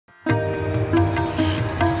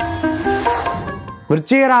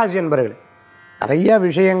விருச்சிக ராசி என்பவர்கள் நிறைய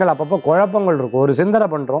விஷயங்கள் அப்பப்போ குழப்பங்கள் இருக்கும். ஒரு சிந்தனை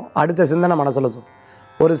பண்ணுறோம், அடுத்த சிந்தனை மனசில் தோணும்.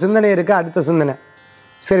 ஒரு சிந்தனை இருக்குது, அடுத்த சிந்தனை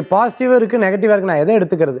சரி பாசிட்டிவாக இருக்குது, நெகட்டிவாக இருக்குது, நான் எதை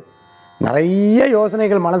எடுத்துக்கிறது? நிறைய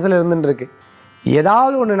யோசனைகள் மனசில் இருந்துருக்கு.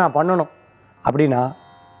 ஏதாவது ஒன்று நான் பண்ணணும் அப்படின்னா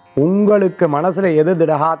உங்களுக்கு மனசில் எது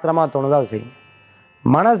திடகாத்திரமாக தோணுதோ அதை செய்யுங்க.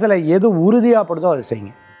 மனசில் எது உறுதியாகப்படுதோ அதை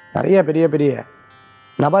செய்யுங்க. நிறைய பெரிய பெரிய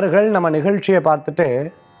நபர்கள் நம்ம நிகழ்ச்சியை பார்த்துட்டு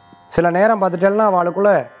சில நேரம் பார்த்துட்டேன்னா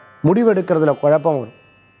அவளுக்குள்ளே முடிவெடுக்கிறதுல குழப்பம் வரும்.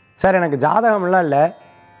 சார் எனக்கு ஜாதகம்லாம் இல்லை,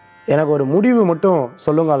 எனக்கு ஒரு முடிவு மட்டும்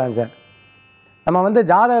சொல்லுங்களேன் சார். நம்ம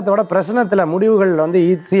ஜாதகத்தோட பிரச்சனத்தில் முடிவுகள்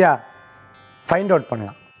ஈஸியாக ஃபைண்ட் அவுட்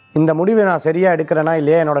பண்ணலாம். இந்த முடிவை நான் சரியாக எடுக்கிறேன்னா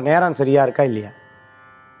இல்லையா, என்னோடய நேரம் சரியாக இருக்கா இல்லையா,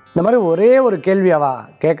 இந்த மாதிரி ஒரே ஒரு கேள்வியாவா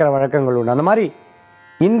கேட்குற வழக்கங்கள் உண்டு. அந்த மாதிரி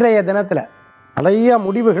இன்றைய தினத்தில் நிறைய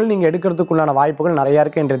முடிவுகள் நீங்கள் எடுக்கிறதுக்குண்டான வாய்ப்புகள் நிறையா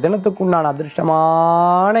இருக்குது. இன்றைய தினத்துக்குண்டான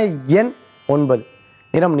அதிர்ஷ்டமான எண் 9,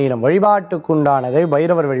 நிறம் நீலம். வழிபாட்டுக்குண்டானதை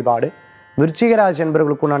பைரவர் வழிபாடு. விருச்சிக ராசி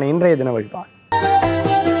என்பவர்களுக்குண்டான இன்றைய தின வழிபாடு.